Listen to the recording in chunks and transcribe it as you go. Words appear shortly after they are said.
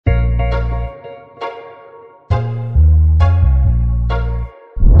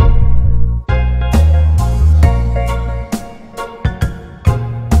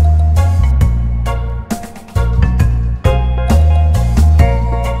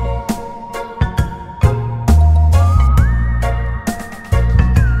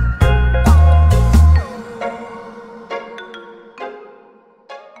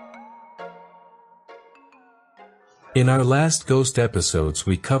In our last ghost episodes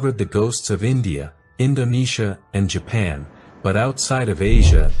we covered the ghosts of India, Indonesia, and Japan, but outside of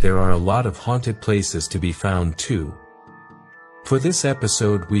Asia there are a lot of haunted places to be found too. For this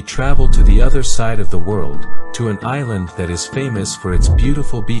episode we travel to the other side of the world, to an island that is famous for its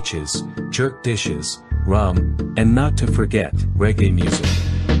beautiful beaches, jerk dishes, rum, and not to forget, reggae music.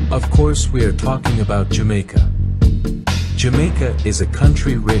 Of course we are talking about Jamaica. Jamaica is a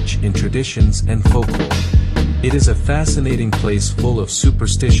country rich in traditions and folklore. It is a fascinating place full of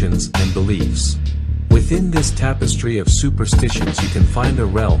superstitions and beliefs. Within this tapestry of superstitions you can find a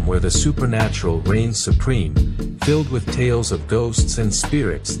realm where the supernatural reigns supreme, filled with tales of ghosts and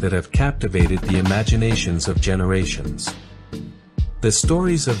spirits that have captivated the imaginations of generations. The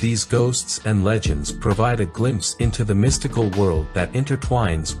stories of these ghosts and legends provide a glimpse into the mystical world that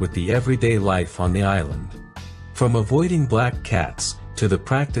intertwines with the everyday life on the island. From avoiding black cats, to the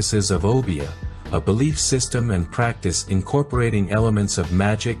practices of obia, a belief system and practice incorporating elements of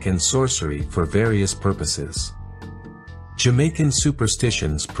magic and sorcery for various purposes. Jamaican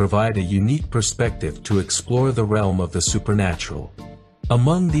superstitions provide a unique perspective to explore the realm of the supernatural.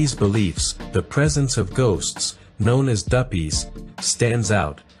 Among these beliefs, the presence of ghosts, known as duppies, stands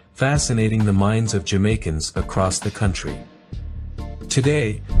out, fascinating the minds of Jamaicans across the country.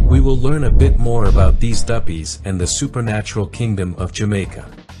 Today, we will learn a bit more about these duppies and the supernatural kingdom of Jamaica.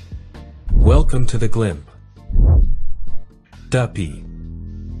 Welcome to the Glimp. Duppy.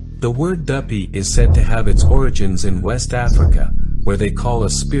 The word duppy is said to have its origins in West Africa, where they call a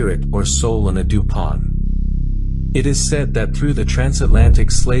spirit or soul an adupon. It is said that through the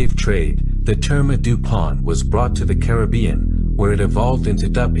transatlantic slave trade, the term adupon was brought to the Caribbean, where it evolved into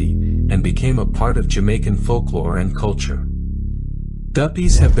duppy, and became a part of Jamaican folklore and culture.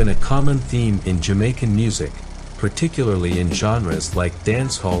 Duppies have been a common theme in Jamaican music, particularly in genres like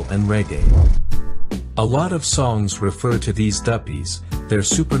dancehall and reggae. A lot of songs refer to these duppies, their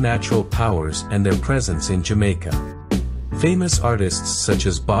supernatural powers and their presence in Jamaica. Famous artists such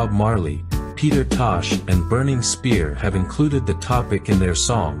as Bob Marley, Peter Tosh and Burning Spear have included the topic in their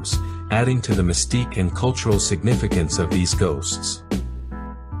songs, adding to the mystique and cultural significance of these ghosts.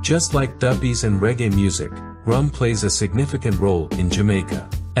 Just like duppies and reggae music, rum plays a significant role in Jamaica,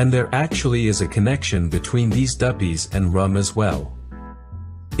 and there actually is a connection between these duppies and rum as well.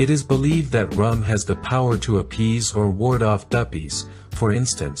 It is believed that rum has the power to appease or ward off duppies. For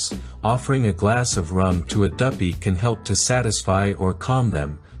instance, offering a glass of rum to a duppy can help to satisfy or calm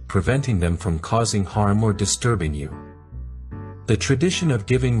them, preventing them from causing harm or disturbing you. The tradition of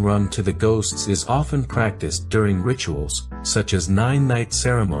giving rum to the ghosts is often practiced during rituals, such as 9-night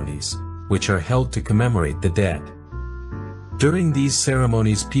ceremonies, which are held to commemorate the dead. During these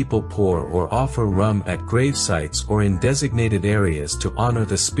ceremonies people pour or offer rum at grave sites or in designated areas to honor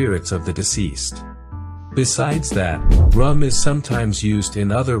the spirits of the deceased. Besides that, rum is sometimes used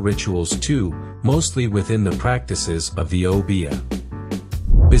in other rituals too, mostly within the practices of the obia.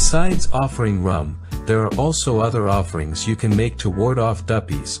 Besides offering rum, there are also other offerings you can make to ward off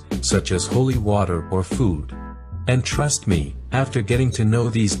duppies, such as holy water or food. And trust me, after getting to know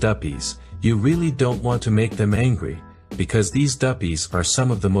these duppies, you really don't want to make them angry, because these duppies are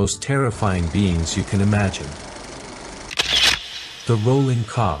some of the most terrifying beings you can imagine. The rolling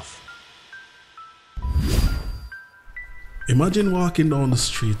cough. Imagine walking down the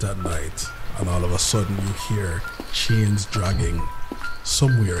street at night and all of a sudden you hear chains dragging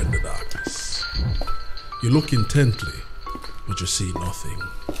somewhere in the darkness. You look intently, but you see nothing.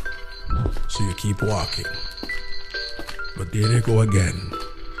 So you keep walking. But there they go again.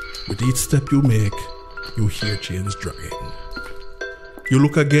 With each step you make, you hear chains dragging. You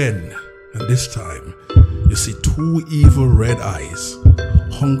look again, and this time, you see two evil red eyes,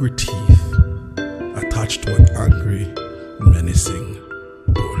 hungry teeth, attached to an angry, menacing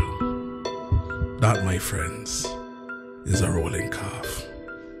bull. That, my friends, is a rolling cough.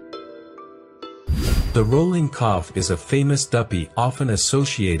 The rolling cough is a famous duppy often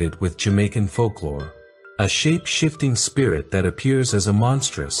associated with Jamaican folklore. A shape-shifting spirit that appears as a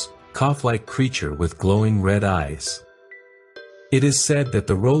monstrous, cough-like creature with glowing red eyes. It is said that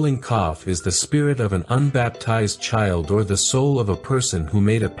the rolling cough is the spirit of an unbaptized child or the soul of a person who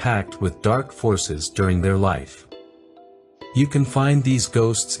made a pact with dark forces during their life. You can find these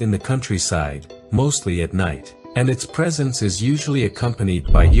ghosts in the countryside, mostly at night, and its presence is usually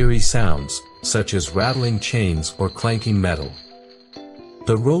accompanied by eerie sounds, such as rattling chains or clanking metal.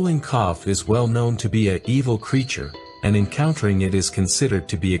 The rolling cough is well known to be an evil creature, and encountering it is considered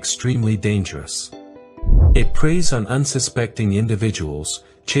to be extremely dangerous. It preys on unsuspecting individuals,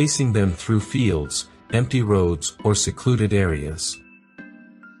 chasing them through fields, empty roads, or secluded areas.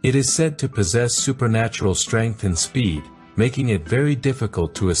 It is said to possess supernatural strength and speed, making it very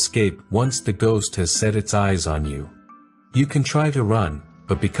difficult to escape once the ghost has set its eyes on you. You can try to run,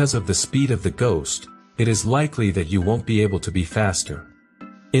 but because of the speed of the ghost, it is likely that you won't be able to be faster.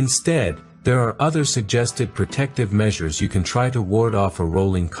 Instead, there are other suggested protective measures you can try to ward off a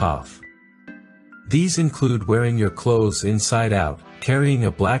rolling cough. These include wearing your clothes inside out, carrying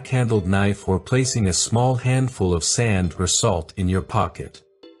a black-handled knife, or placing a small handful of sand or salt in your pocket.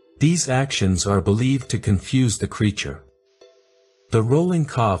 These actions are believed to confuse the creature. The rolling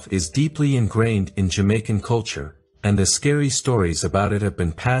cough is deeply ingrained in Jamaican culture, and the scary stories about it have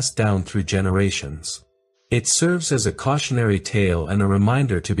been passed down through generations. It serves as a cautionary tale and a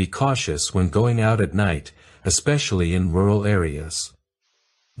reminder to be cautious when going out at night, especially in rural areas.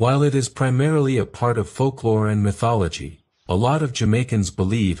 While it is primarily a part of folklore and mythology, a lot of Jamaicans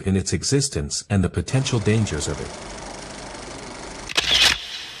believe in its existence and the potential dangers of it.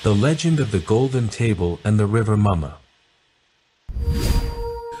 The legend of the Golden Table and the River Mama.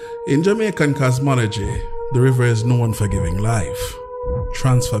 In Jamaican cosmology, the river is known for giving life,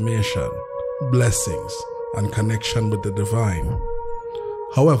 transformation, blessings, and connection with the divine.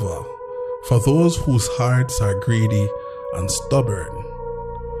 However, for those whose hearts are greedy and stubborn,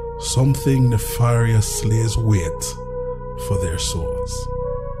 something nefarious lays wait for their souls.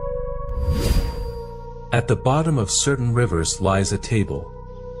 At the bottom of certain rivers lies a table.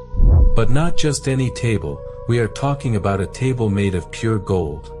 But not just any table, we are talking about a table made of pure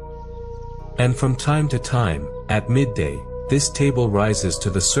gold. And from time to time, at midday, this table rises to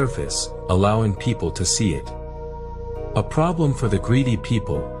the surface, allowing people to see it. A problem for the greedy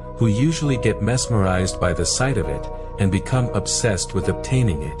people, who usually get mesmerized by the sight of it, and become obsessed with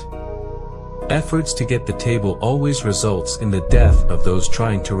obtaining it. Efforts to get the table always results in the death of those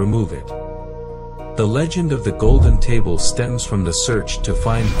trying to remove it. The legend of the Golden Table stems from the search to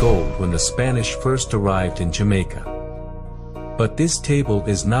find gold when the Spanish first arrived in Jamaica. But this table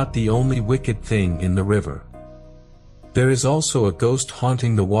is not the only wicked thing in the river. There is also a ghost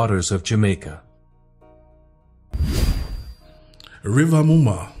haunting the waters of Jamaica. River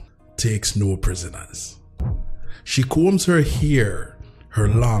Mama takes no prisoners. She combs her hair, her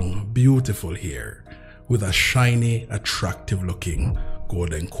long, beautiful hair, with a shiny, attractive-looking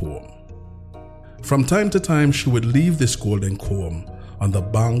golden comb. From time to time, she would leave this golden comb on the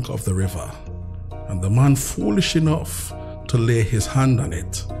bank of the river, and the man foolish enough to lay his hand on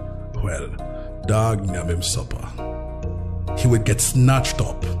it, well, dog nam him supper. He would get snatched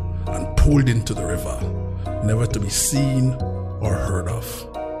up and pulled into the river, never to be seen or heard of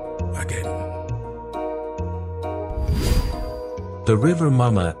again. The River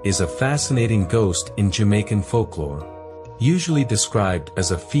Mama is a fascinating ghost in Jamaican folklore, usually described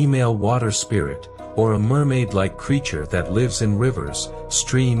as a female water spirit, or a mermaid-like creature that lives in rivers,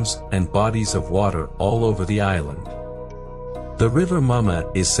 streams, and bodies of water all over the island. The River Mama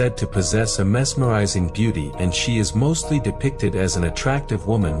is said to possess a mesmerizing beauty, and she is mostly depicted as an attractive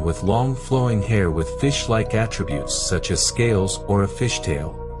woman with long flowing hair with fish-like attributes such as scales or a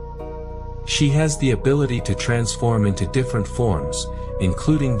fishtail. She has the ability to transform into different forms,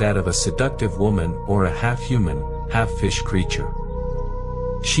 including that of a seductive woman or a half-human, half-fish creature.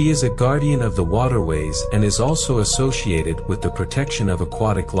 She is a guardian of the waterways and is also associated with the protection of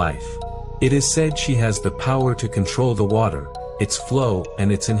aquatic life. It is said she has the power to control the water, its flow,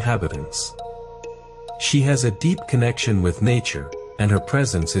 and its inhabitants. She has a deep connection with nature, and her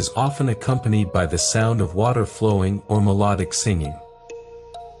presence is often accompanied by the sound of water flowing or melodic singing.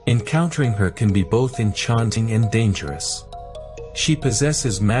 Encountering her can be both enchanting and dangerous. She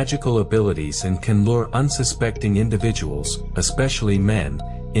possesses magical abilities and can lure unsuspecting individuals, especially men,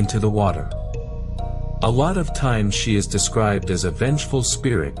 into the water. A lot of times she is described as a vengeful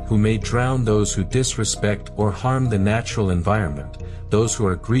spirit who may drown those who disrespect or harm the natural environment, those who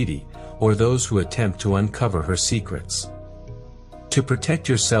are greedy, or those who attempt to uncover her secrets. To protect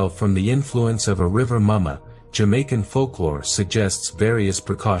yourself from the influence of a river mama, Jamaican folklore suggests various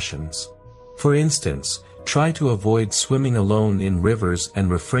precautions. For instance, try to avoid swimming alone in rivers and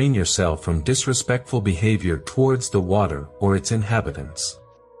refrain yourself from disrespectful behavior towards the water or its inhabitants.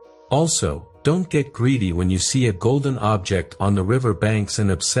 Also, don't get greedy when you see a golden object on the river banks and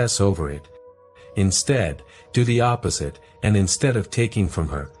obsess over it. Instead, do the opposite, and instead of taking from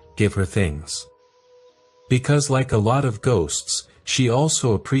her, give her things. Because like a lot of ghosts, she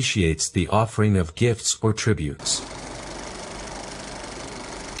also appreciates the offering of gifts or tributes.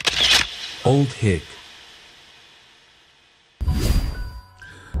 Old Hig.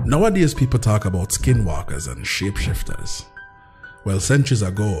 Nowadays people talk about skinwalkers and shapeshifters. Well, centuries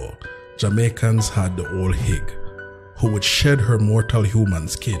ago, Jamaicans had the old Hig, who would shed her mortal human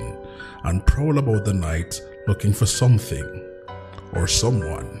skin and prowl about the night looking for something or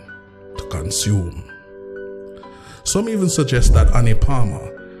someone to consume. Some even suggest that Annie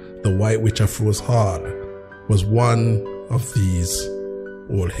Palmer, the White Witch of Rose Hall, was one of these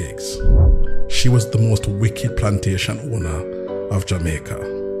old Higgs. She was the most wicked plantation owner of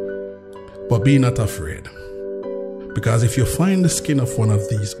Jamaica. But be not afraid, because if you find the skin of one of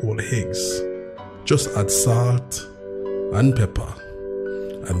these old Higgs, just add salt and pepper,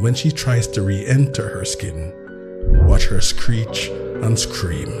 and when she tries to re-enter her skin, watch her screech and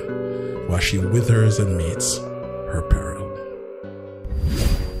scream while she withers and meets her peril.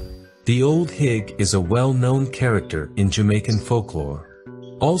 The Old Hig is a well-known character in Jamaican folklore.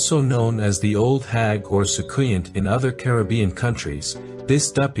 Also known as the Old Hag or Sucuyant in other Caribbean countries,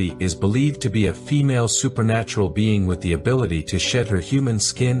 this duppy is believed to be a female supernatural being with the ability to shed her human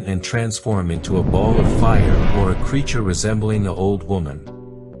skin and transform into a ball of fire or a creature resembling an old woman.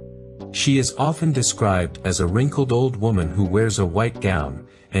 She is often described as a wrinkled old woman who wears a white gown,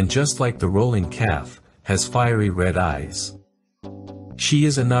 and just like the rolling calf, has fiery red eyes. She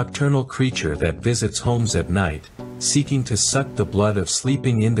is a nocturnal creature that visits homes at night, seeking to suck the blood of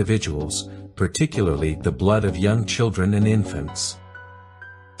sleeping individuals, particularly the blood of young children and infants.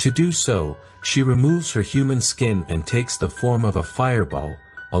 To do so, she removes her human skin and takes the form of a fireball,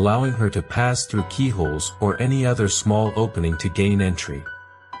 allowing her to pass through keyholes or any other small opening to gain entry.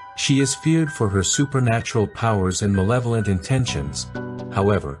 She is feared for her supernatural powers and malevolent intentions.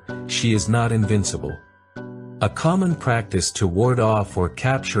 However, she is not invincible. A common practice to ward off or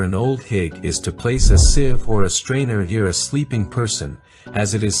capture an old Hig is to place a sieve or a strainer near a sleeping person,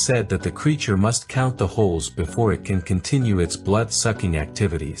 as it is said that the creature must count the holes before it can continue its blood-sucking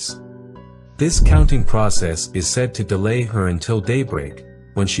activities. This counting process is said to delay her until daybreak,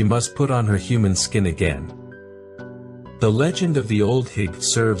 when she must put on her human skin again. The legend of the Old Hig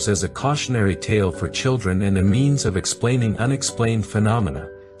serves as a cautionary tale for children and a means of explaining unexplained phenomena,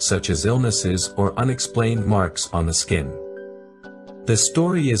 such as illnesses or unexplained marks on the skin. The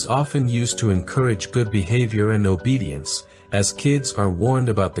story is often used to encourage good behavior and obedience, as kids are warned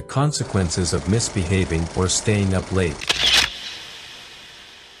about the consequences of misbehaving or staying up late.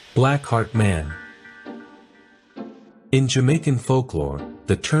 Blackheart Man. In Jamaican folklore,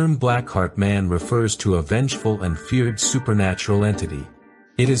 the term Blackheart Man refers to a vengeful and feared supernatural entity.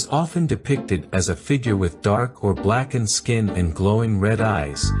 It is often depicted as a figure with dark or blackened skin and glowing red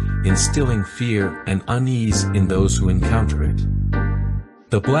eyes, instilling fear and unease in those who encounter it.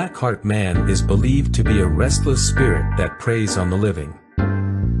 The Blackheart Man is believed to be a restless spirit that preys on the living.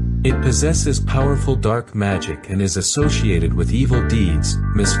 It possesses powerful dark magic and is associated with evil deeds,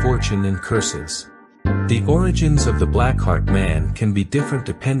 misfortune and curses. The origins of the Blackheart Man can be different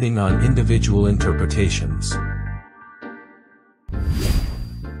depending on individual interpretations.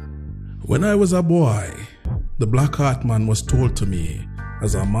 When I was a boy, the Blackheart Man was told to me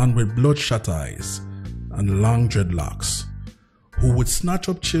as a man with bloodshot eyes and long dreadlocks, who would snatch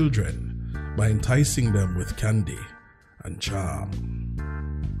up children by enticing them with candy and charm.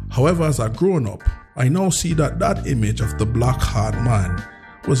 However, as I've grown up, I now see that that image of the Blackheart Man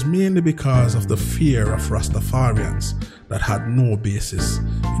was mainly because of the fear of Rastafarians that had no basis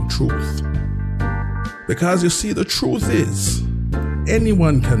in truth. Because you see, the truth is,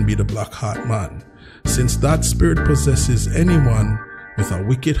 anyone can be the Blackheart Man, since that spirit possesses anyone with a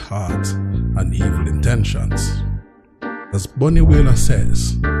wicked heart and evil intentions. As Bunny Wailer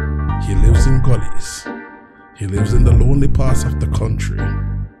says, he lives in gullies. He lives in the lonely parts of the country.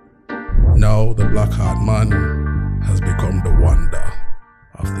 Now the Blackheart Man has become the wonder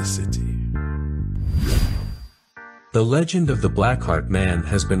of the city. The legend of the Blackheart Man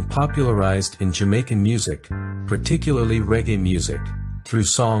has been popularized in Jamaican music, particularly reggae music, through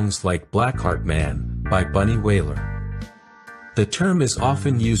songs like Blackheart Man by Bunny Wailer. The term is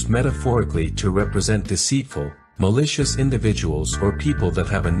often used metaphorically to represent deceitful, malicious individuals or people that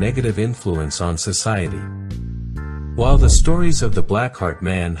have a negative influence on society. While the stories of the Blackheart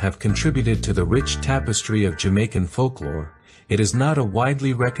Man have contributed to the rich tapestry of Jamaican folklore, it is not a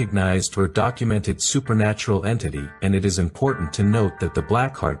widely recognized or documented supernatural entity, and it is important to note that the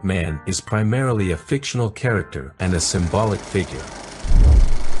Blackheart Man is primarily a fictional character and a symbolic figure.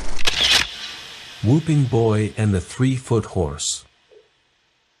 Whooping Boy and the 3-Foot Horse.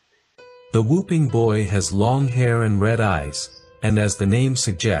 The Whooping Boy has long hair and red eyes, and as the name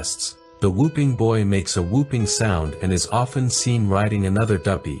suggests, the Whooping Boy makes a whooping sound and is often seen riding another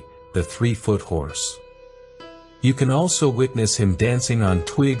duppy, the 3-Foot Horse. You can also witness him dancing on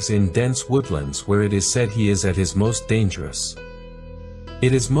twigs in dense woodlands where it is said he is at his most dangerous.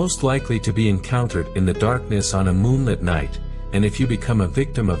 It is most likely to be encountered in the darkness on a moonlit night, and if you become a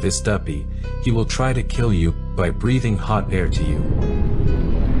victim of this duppy, he will try to kill you by breathing hot air to you.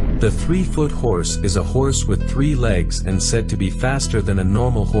 The 3-foot horse is a horse with 3 legs and said to be faster than a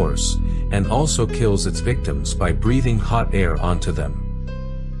normal horse, and also kills its victims by breathing hot air onto them.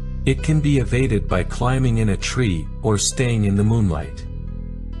 It can be evaded by climbing in a tree or staying in the moonlight.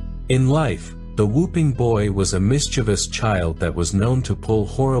 In life, the whooping boy was a mischievous child that was known to pull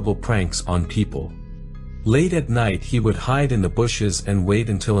horrible pranks on people. Late at night he would hide in the bushes and wait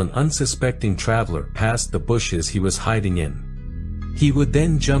until an unsuspecting traveler passed the bushes he was hiding in. He would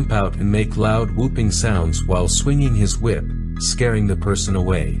then jump out and make loud whooping sounds while swinging his whip, scaring the person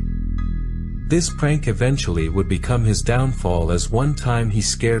away. This prank eventually would become his downfall, as one time he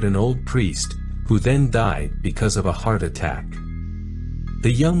scared an old priest, who then died because of a heart attack.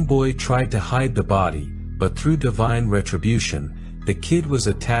 The young boy tried to hide the body, but through divine retribution, the kid was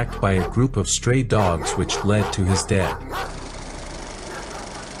attacked by a group of stray dogs which led to his death.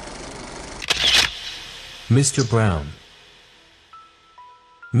 Mr. Brown.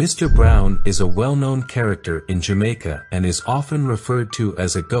 Mr. Brown is a well-known character in Jamaica and is often referred to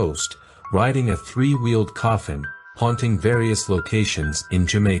as a ghost, riding a 3-wheeled coffin, haunting various locations in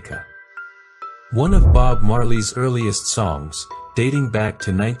Jamaica. One of Bob Marley's earliest songs, dating back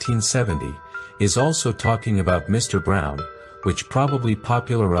to 1970, is also talking about Mr. Brown, which probably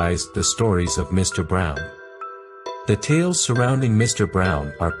popularized the stories of Mr. Brown. The tales surrounding Mr.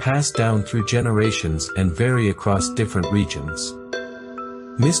 Brown are passed down through generations and vary across different regions.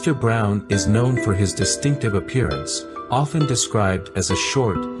 Mr. Brown is known for his distinctive appearance, often described as a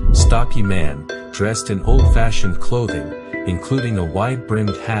short, stocky man, dressed in old-fashioned clothing, including a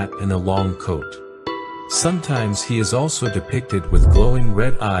wide-brimmed hat and a long coat. Sometimes he is also depicted with glowing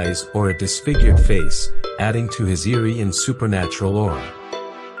red eyes or a disfigured face, adding to his eerie and supernatural aura.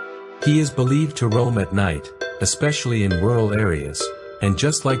 He is believed to roam at night, especially in rural areas, and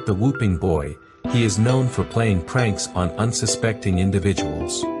just like the whooping boy, he is known for playing pranks on unsuspecting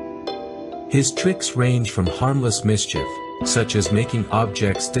individuals. His tricks range from harmless mischief, such as making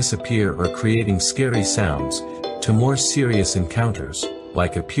objects disappear or creating scary sounds, to more serious encounters,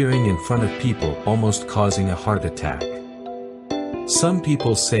 like appearing in front of people almost causing a heart attack. Some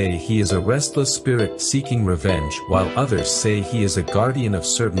people say he is a restless spirit seeking revenge, while others say he is a guardian of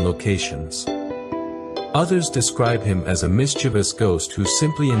certain locations. Others describe him as a mischievous ghost who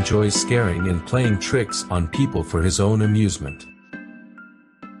simply enjoys scaring and playing tricks on people for his own amusement.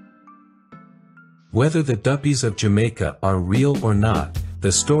 Whether the duppies of Jamaica are real or not,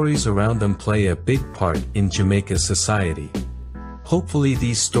 the stories around them play a big part in Jamaica's society. Hopefully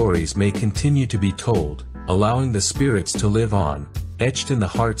these stories may continue to be told, allowing the spirits to live on, etched in the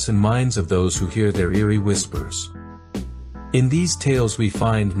hearts and minds of those who hear their eerie whispers. In these tales we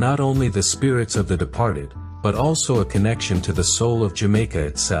find not only the spirits of the departed, but also a connection to the soul of Jamaica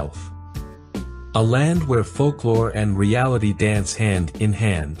itself. A land where folklore and reality dance hand in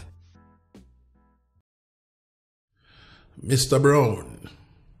hand. Mr. Brown.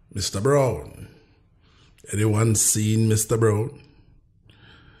 Mr. Brown. Anyone seen Mr. Brown?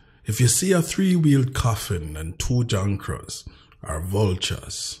 If you see a 3-wheeled coffin and 2 junkers, or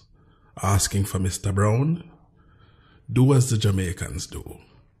vultures, asking for Mr. Brown, do as the Jamaicans do.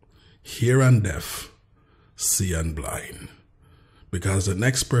 Hear and deaf, see and blind. Because the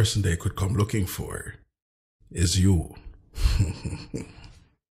next person they could come looking for is you.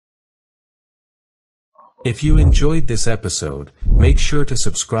 If you enjoyed this episode, make sure to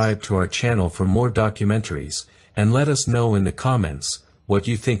subscribe to our channel for more documentaries, and let us know in the comments what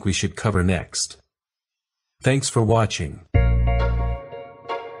you think we should cover next. Thanks for watching.